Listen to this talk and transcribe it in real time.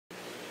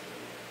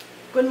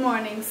Good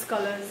morning,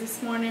 scholars.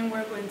 This morning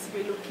we're going to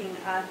be looking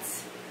at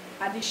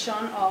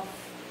addition of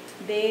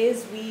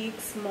days,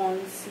 weeks,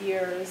 months,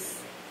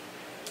 years,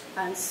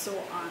 and so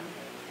on.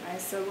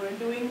 Right, so we're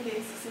doing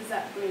this. This is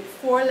at grade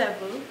 4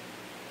 level.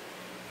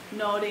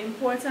 Now the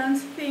important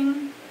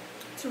thing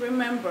to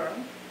remember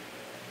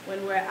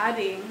when we're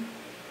adding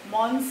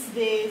months,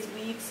 days,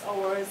 weeks,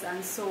 hours,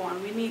 and so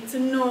on, we need to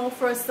know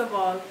first of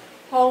all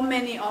how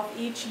many of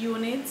each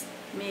unit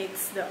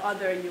makes the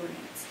other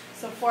unit.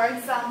 So for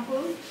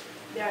example,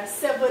 there are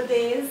 7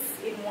 days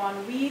in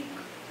 1 week,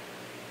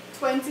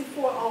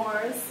 24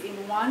 hours in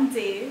 1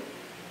 day,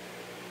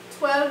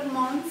 12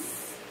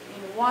 months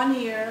in 1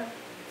 year,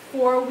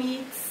 4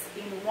 weeks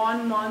in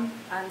 1 month,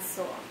 and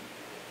so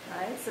on.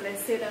 Right? So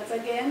let's say that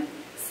again.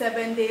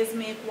 7 days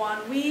make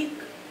 1 week,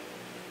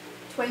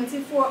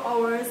 24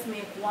 hours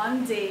make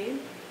 1 day,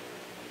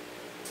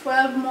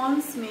 12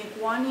 months make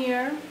 1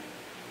 year,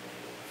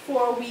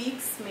 4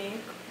 weeks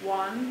make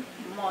 1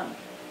 month.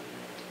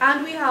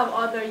 And we have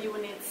other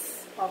units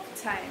of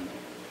time.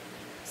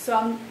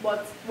 So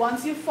but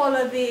once you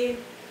follow the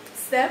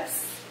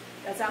steps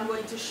that I'm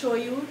going to show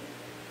you,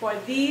 for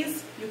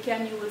these you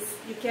can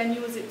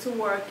use it to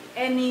work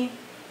any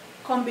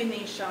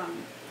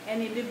combination,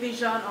 any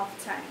division of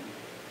time.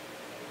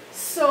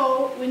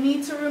 So we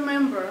need to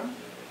remember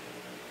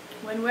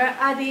when we're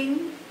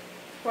adding,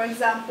 for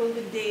example,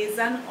 the days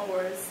and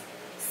hours,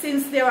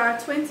 since there are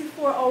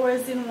 24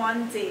 hours in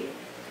 1 day,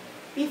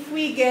 if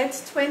we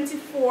get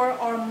 24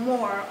 or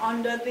more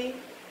under the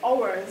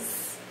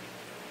hours,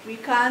 we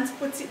can't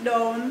put it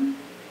down.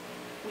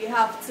 We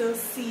have to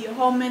see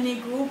how many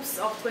groups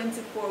of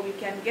 24 we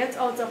can get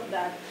out of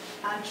that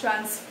and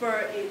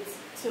transfer it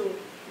to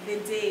the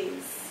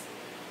days.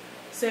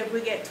 So if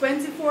we get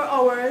 24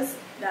 hours,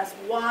 that's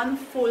 1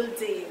 full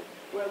day.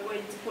 We're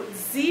going to put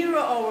 0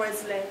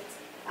 hours left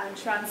and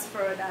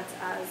transfer that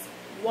as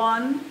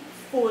 1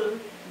 full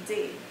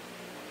day.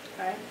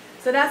 Right?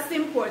 So that's the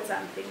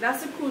important thing.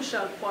 That's the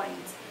crucial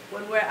point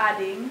when we're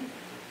adding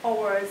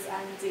hours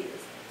and days.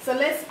 So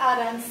let's add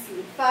and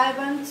see. 5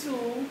 and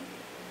 2,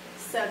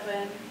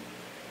 7,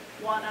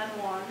 1 and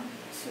 1,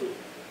 2.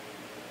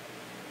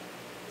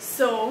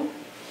 So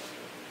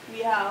we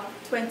have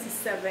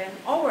 27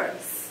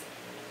 hours.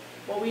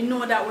 But we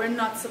know that we're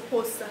not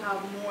supposed to have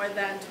more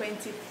than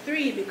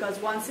 23, because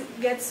once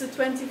it gets to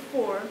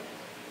 24,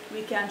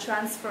 we can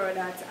transfer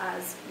that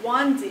as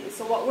 1 day.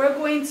 So what we're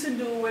going to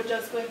do, we're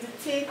just going to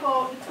take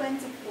out the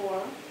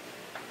 24.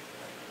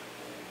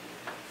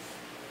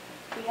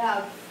 We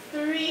have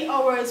 3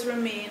 hours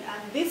remain,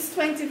 and this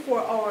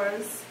 24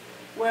 hours,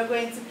 we're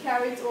going to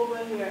carry it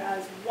over here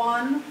as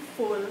 1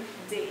 full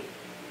day.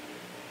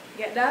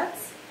 Get that?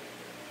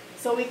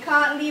 So we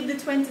can't leave the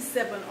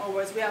 27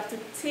 hours. We have to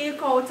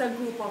take out a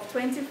group of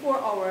 24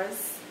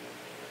 hours,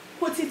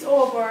 put it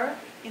over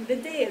in the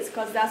days,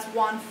 because that's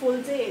 1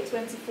 full day.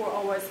 24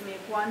 hours make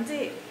 1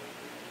 day.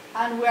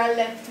 And we are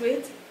left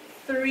with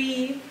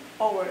 3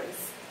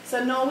 hours.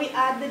 So now we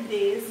add the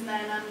days, 9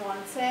 and 1,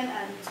 10,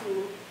 and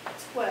 2,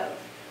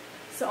 12.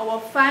 So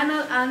our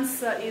final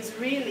answer is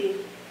really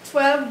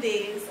 12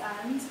 days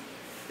and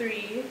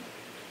 3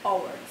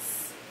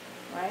 hours.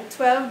 Right?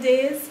 12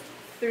 days,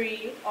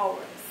 3 hours.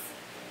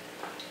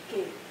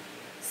 Okay.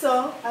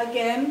 So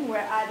again, we're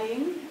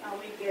adding and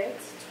we get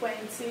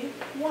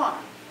 21.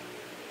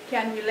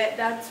 Can we let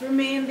that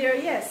remain there?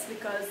 Yes,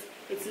 because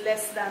it's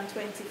less than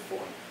 24.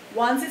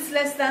 Once it's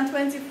less than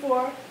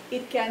 24,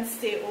 it can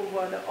stay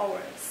over the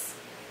hours.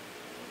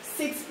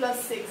 6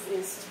 plus 6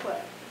 is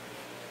 12.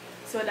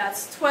 So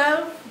that's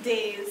 12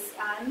 days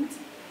and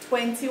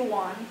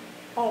 21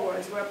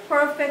 hours. We're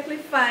perfectly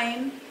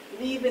fine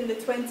leaving the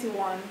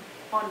 21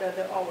 under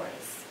the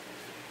hours.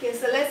 Okay,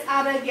 so let's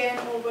add again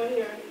over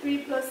here. 3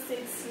 plus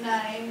 6,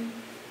 9.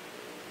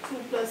 2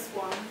 plus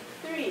 1,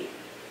 3.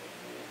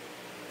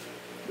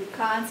 We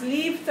can't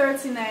leave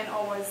 39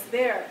 hours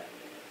there,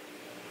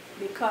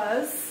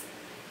 because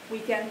we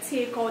can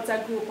take out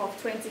a group of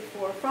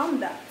 24 from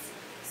that.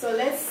 So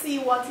let's see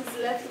what is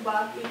left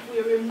back. If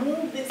we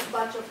remove this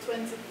batch of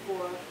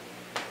 24,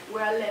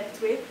 we're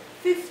left with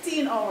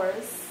 15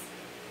 hours.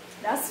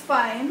 That's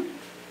fine.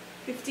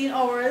 15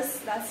 hours,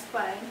 that's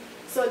fine.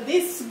 So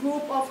this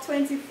group of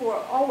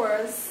 24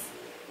 hours,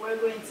 we're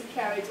going to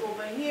carry it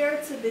over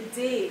here to the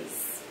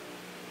days.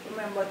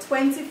 Remember,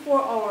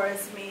 24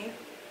 hours make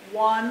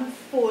 1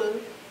 full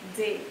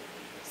day.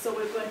 So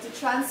we're going to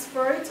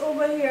transfer it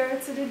over here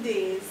to the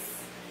days.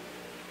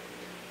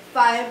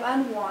 5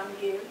 and 1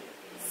 give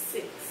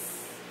 6.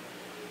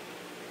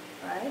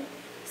 Right?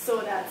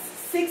 So that's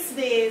 6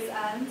 days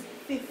and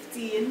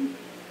 15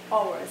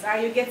 hours. Are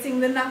you getting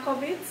the knack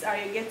of it? Are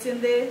you getting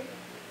the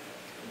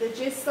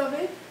gist of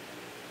it?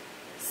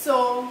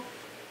 So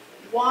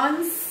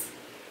once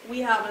we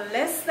have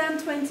less than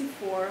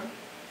 24,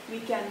 we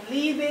can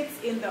leave it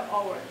in the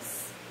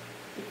hours.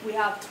 If we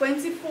have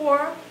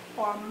 24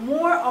 or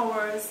more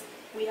hours,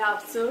 we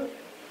have to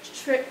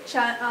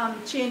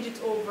change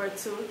it over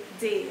to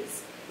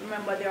days.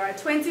 Remember, there are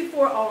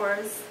 24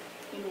 hours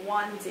in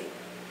 1 day.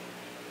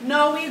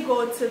 Now we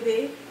go to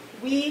the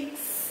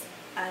weeks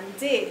and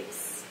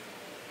days.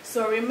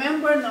 So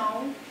remember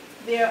now,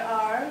 there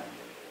are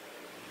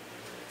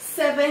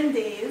 7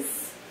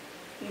 days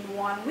in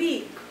 1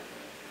 week.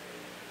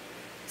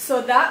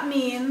 So that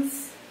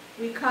means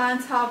we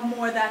can't have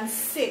more than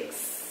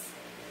 6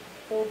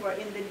 over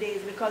in the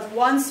days, because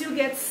once you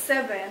get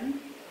 7,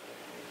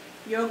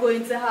 you're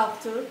going to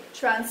have to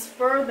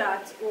transfer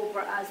that over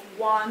as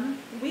 1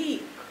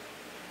 week.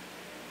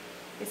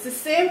 It's the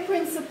same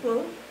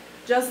principle,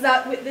 just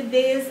that with the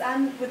days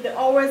and with the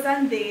hours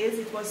and days,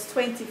 it was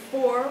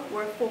 24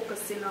 we're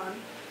focusing on.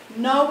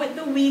 Now with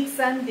the weeks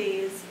and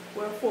days,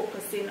 we're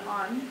focusing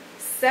on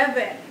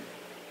 7,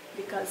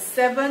 because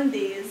 7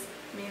 days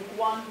make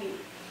 1 week.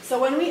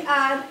 So when we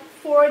add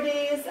 4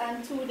 days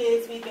and 2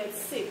 days, we get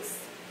 6.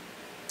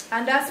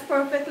 And that's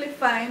perfectly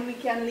fine. We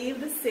can leave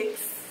the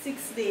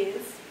 6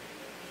 days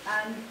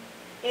and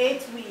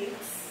 8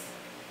 weeks.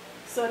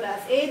 So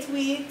that's 8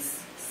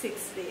 weeks,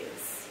 6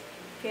 days.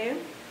 Okay?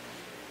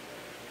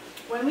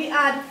 When we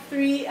add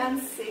 3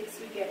 and 6,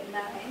 we get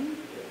 9.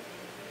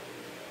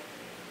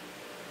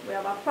 We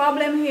have a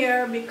problem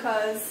here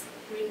because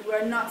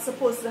we're not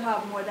supposed to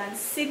have more than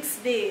 6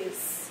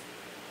 days.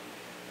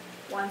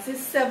 Once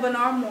it's 7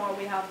 or more,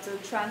 we have to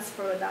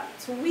transfer that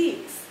to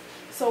weeks.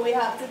 So we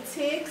have to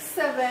take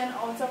 7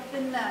 out of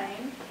the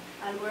 9,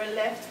 and we're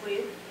left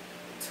with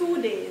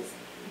 2 days.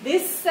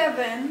 This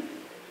 7,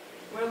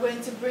 we're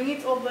going to bring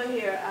it over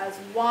here as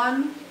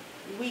 1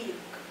 week.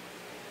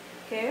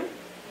 Okay?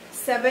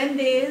 7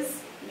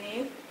 days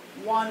make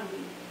 1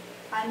 week.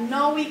 And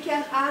now we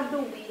can add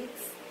the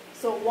weeks.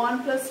 So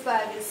 1 plus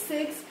 5 is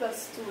 6,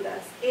 plus 2,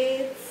 that's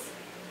 8.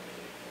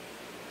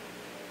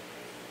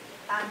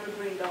 And we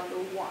bring down the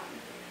 1.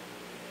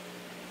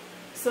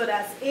 So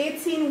that's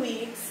 18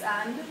 weeks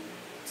and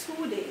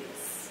 2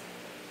 days.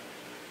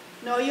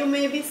 Now you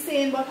may be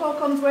saying, but how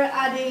comes we're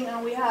adding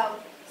and we have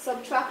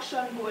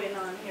subtraction going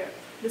on here?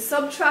 The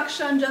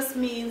subtraction just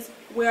means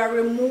we are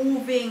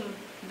removing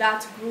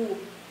that group,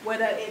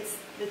 whether it's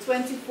the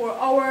 24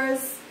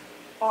 hours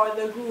or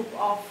the group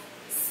of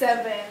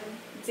 7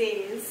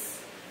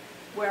 days.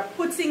 We're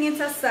putting it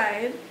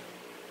aside,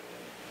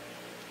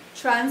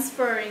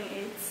 transferring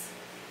it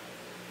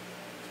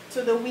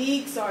to the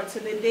weeks or to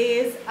the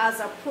days as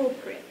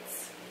appropriate.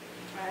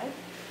 Right?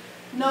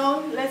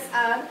 Now let's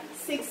add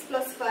 6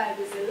 plus 5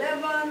 is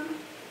 11.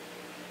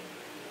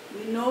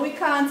 We know we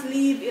can't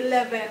leave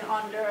 11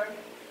 under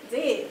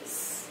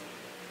days.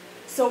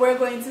 So we're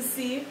going to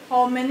see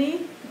how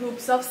many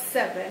groups of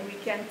 7 we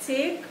can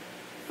take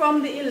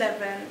from the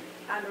 11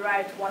 and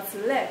write what's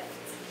left.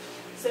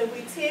 So if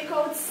we take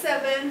out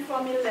 7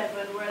 from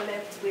 11, we're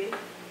left with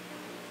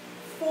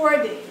 4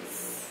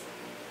 days.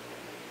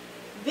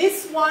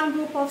 This one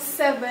group of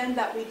 7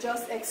 that we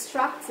just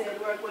extracted,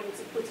 we're going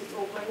to put it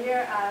over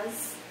here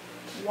as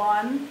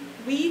 1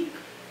 week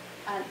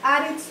and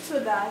add it to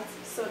that,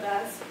 so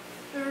that's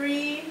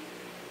 3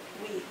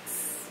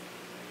 weeks.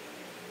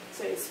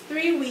 So it's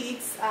 3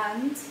 weeks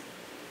and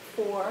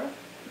 4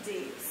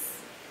 days.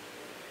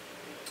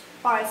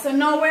 Alright, so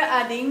now we're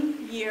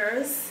adding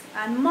years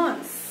and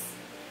months.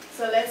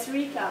 So let's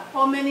recap.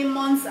 How many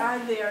months are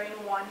there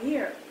in 1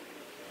 year?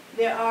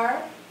 There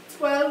are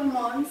 12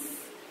 months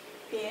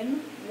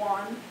in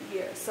 1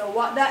 year. So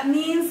what that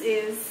means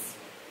is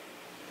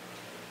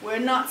we're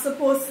not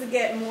supposed to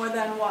get more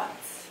than what?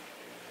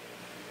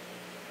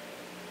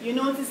 You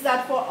notice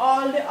that for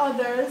all the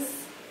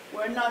others,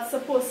 we're not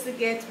supposed to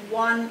get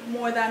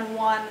more than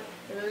 1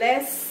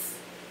 less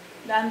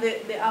than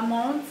the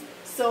amount.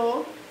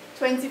 So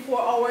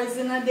 24 hours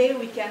in a day,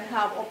 we can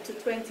have up to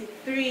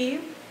 23.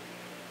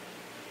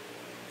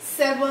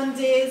 7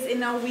 days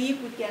in a week,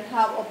 we can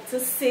have up to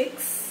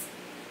 6.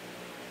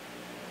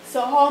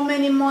 So how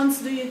many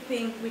months do you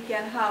think we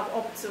can have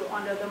up to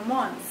under the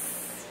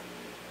months?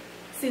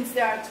 Since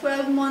there are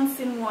 12 months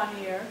in 1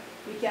 year,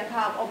 we can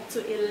have up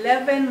to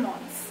 11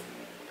 months.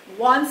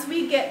 Once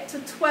we get to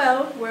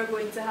 12, we're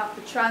going to have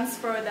to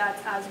transfer that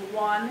as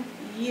 1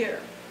 year.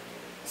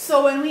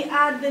 So when we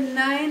add the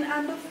 9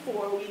 and the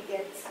 4, we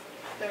get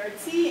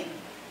 13.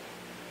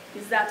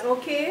 Is that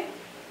okay?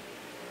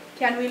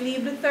 Can we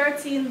leave the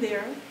 13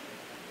 there?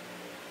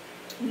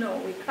 No,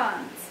 we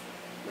can't.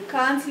 We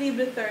can't leave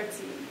the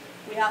 13.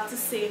 We have to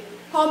say,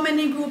 how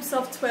many groups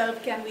of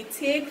 12 can we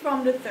take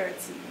from the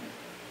 13?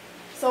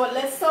 So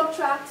let's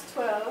subtract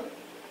 12.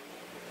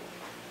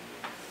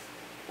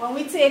 When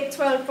we take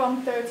 12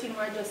 from 13,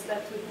 we're just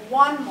left with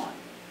 1 month.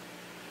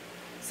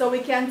 So we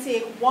can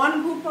take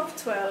 1 group of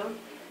 12,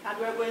 and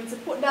we're going to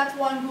put that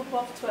 1 group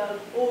of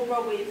 12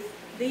 over with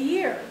the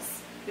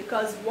years.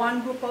 Because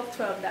 1 group of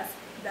 12,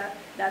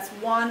 that's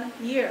 1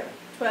 year.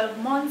 12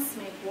 months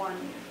make 1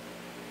 year.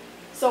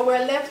 So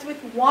we're left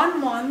with 1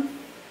 month,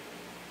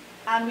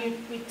 and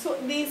we took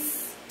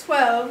this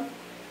 12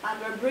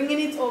 and we're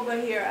bringing it over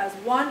here as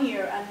 1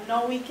 year, and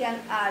now we can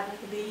add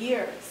the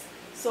years.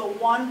 So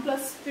 1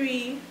 plus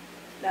 3,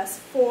 that's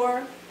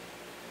 4,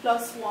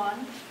 plus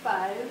 1,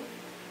 5,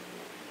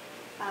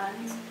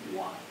 and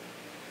 1.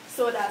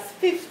 So that's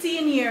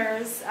 15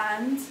 years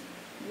and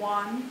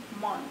 1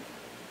 month.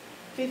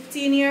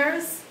 15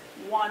 years,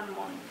 1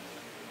 month.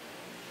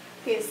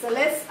 Okay, so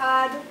let's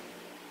add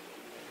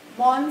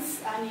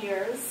months and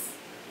years.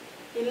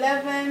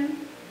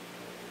 11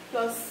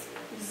 plus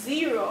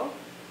 0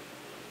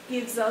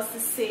 gives us the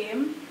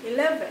same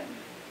 11.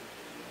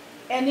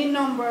 Any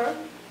number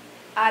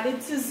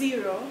added to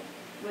 0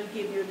 will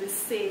give you the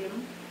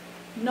same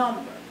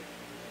number.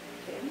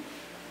 Okay.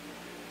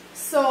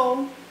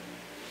 So,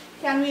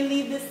 can we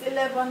leave this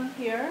 11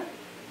 here?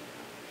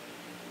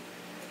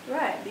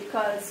 Right,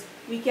 because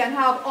we can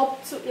have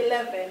up to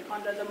 11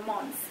 under the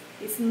months.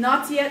 It's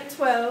not yet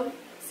 12,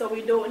 so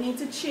we don't need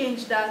to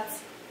change that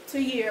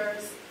to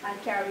years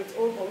and carry it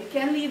over. We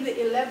can leave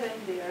the 11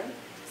 there,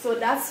 so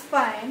that's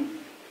fine.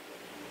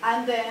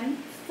 And then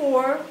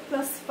 4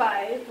 plus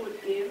 5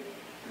 would give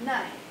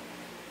 9.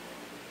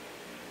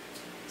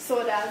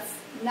 So that's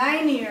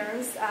 9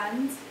 years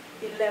and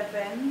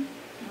 11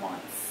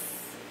 months.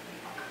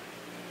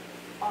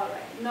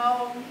 Alright,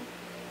 now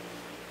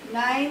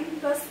 9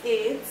 plus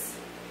 8,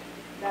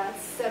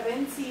 that's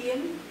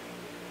 17.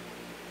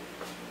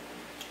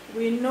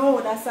 We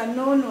know that's a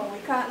no-no. We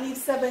can't leave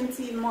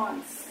 17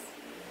 months.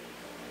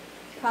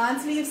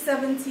 Can't leave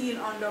 17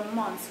 under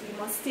months. We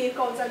must take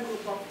out a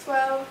group of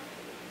 12.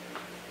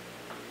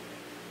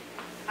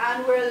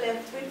 And we're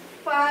left with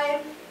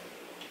 5.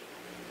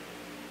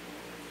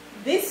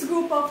 This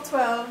group of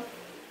 12,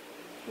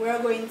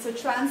 we're going to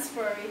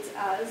transfer it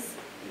as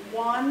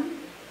 1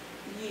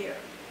 year.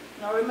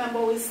 Now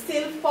remember, we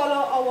still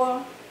follow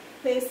our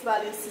place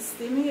value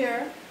system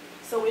here.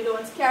 So we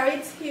don't carry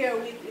it here,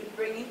 we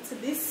bring it to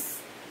this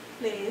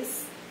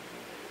place.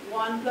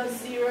 1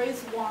 plus 0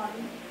 is 1,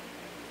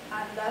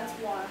 and that's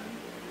 1.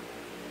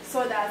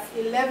 So that's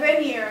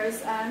 11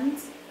 years and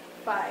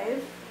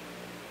 5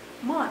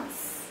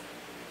 months.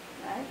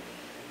 Right?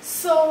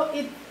 So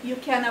you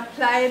can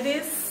apply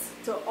this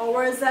to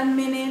hours and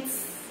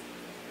minutes,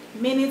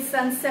 minutes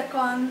and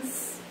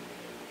seconds,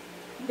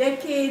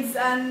 decades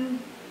and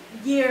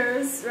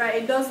years,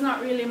 right? It does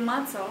not really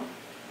matter.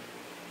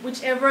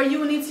 Whichever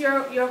unit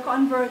you're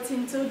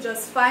converting to,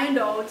 just find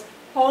out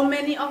how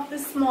many of the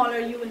smaller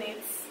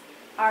units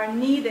are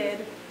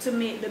needed to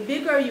make the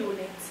bigger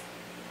unit.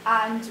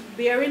 And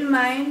bear in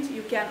mind,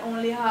 you can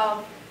only have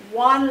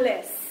one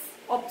less,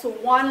 up to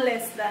one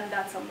less than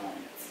that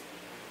amount,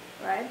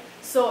 right?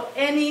 So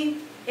any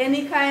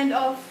kind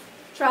of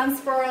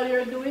transfer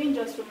you're doing,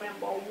 just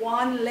remember,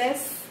 one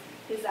less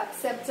is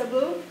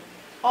acceptable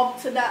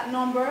up to that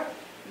number.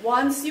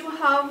 Once you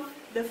have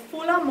the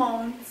full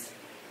amount,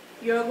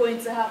 you're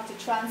going to have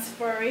to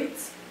transfer it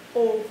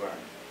over.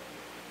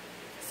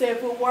 So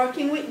if we're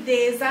working with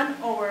days and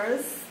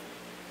hours,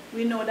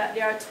 we know that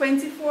there are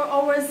 24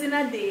 hours in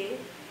a day,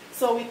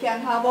 so we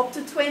can have up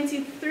to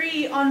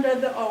 23 under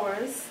the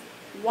hours.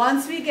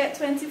 Once we get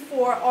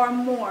 24 or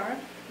more,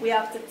 we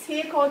have to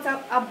take out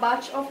a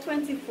batch of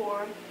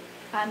 24,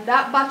 and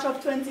that batch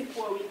of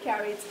 24 we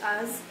carry it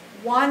as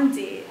 1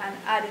 day and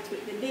add it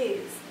with the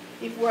days.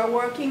 If we're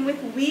working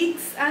with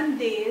weeks and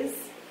days,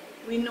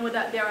 we know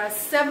that there are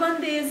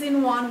 7 days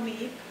in 1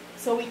 week,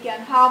 so we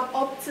can have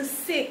up to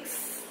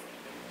 6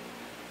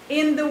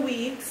 in the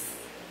weeks.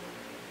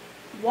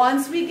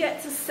 Once we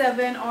get to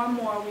 7 or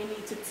more, we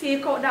need to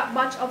take out that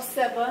batch of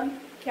 7,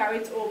 carry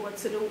it over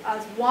to do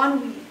as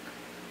 1 week.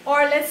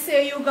 Or let's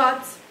say you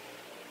got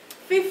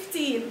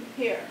 15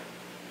 here.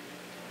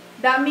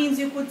 That means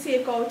you could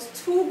take out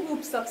 2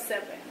 groups of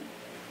 7,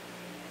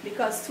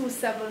 because 2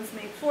 7s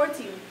make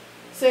 14.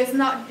 So it's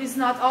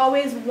not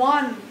always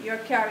 1 you're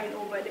carrying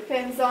over. It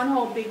depends on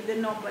how big the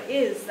number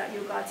is that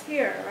you got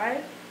here,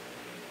 right?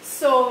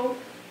 So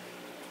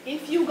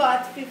if you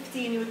got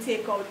 15, you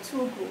take out 2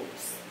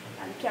 groups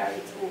and carry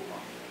it over.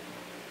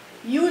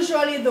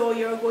 Usually though,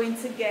 you're going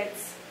to get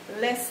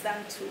less than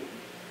 2.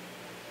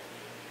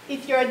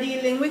 If you're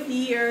dealing with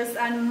years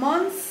and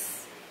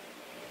months,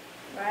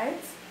 right,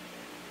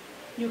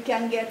 you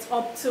can get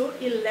up to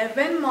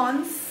 11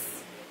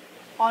 months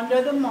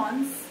under the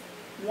months.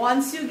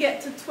 Once you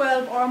get to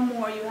 12 or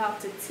more, you have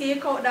to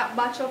take out that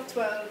batch of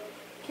 12,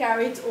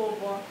 carry it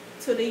over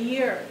to the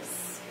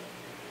years,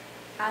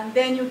 and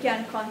then you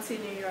can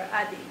continue your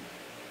adding.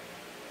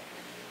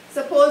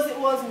 Suppose it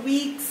was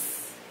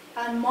weeks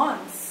and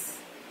months.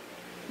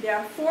 There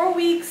are 4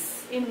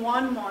 weeks in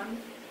 1 month,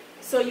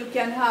 so you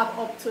can have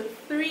up to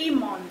 3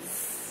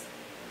 months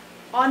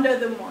under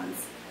the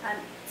months, and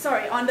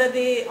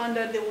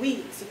under the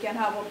weeks. You can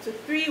have up to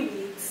 3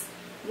 weeks.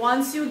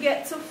 Once you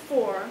get to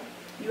 4,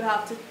 you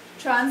have to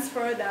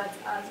transfer that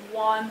as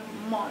 1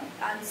 month,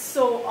 and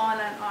so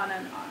on and on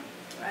and on,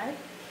 right?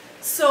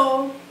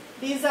 So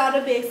these are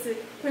the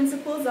basic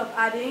principles of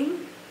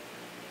adding,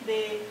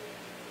 the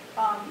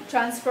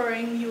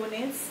transferring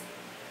units.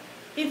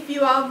 If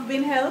you have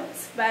been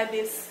helped by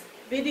this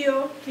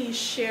video, please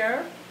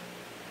share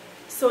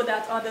so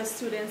that other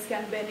students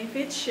can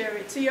benefit. Share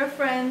it to your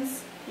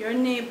friends, your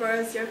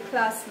neighbors, your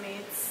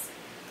classmates,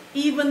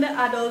 even the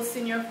adults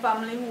in your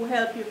family who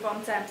help you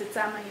from time to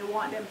time, and you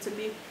want them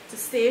to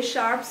stay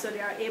sharp so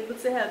they are able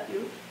to help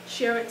you.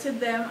 Share it to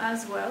them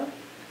as well.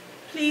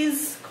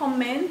 Please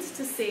comment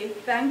to say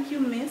thank you,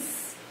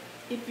 miss,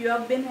 if you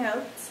have been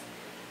helped.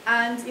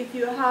 And if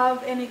you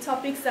have any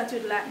topics that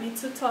you'd like me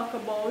to talk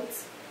about,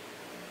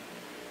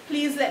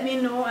 please let me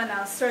know, and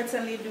I'll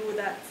certainly do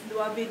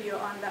a video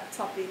on that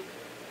topic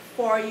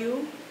for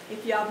you.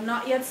 If you have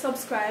not yet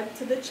subscribed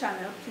to the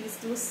channel, please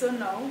do so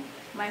now.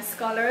 My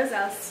scholars,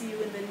 I'll see you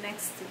in the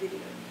next video.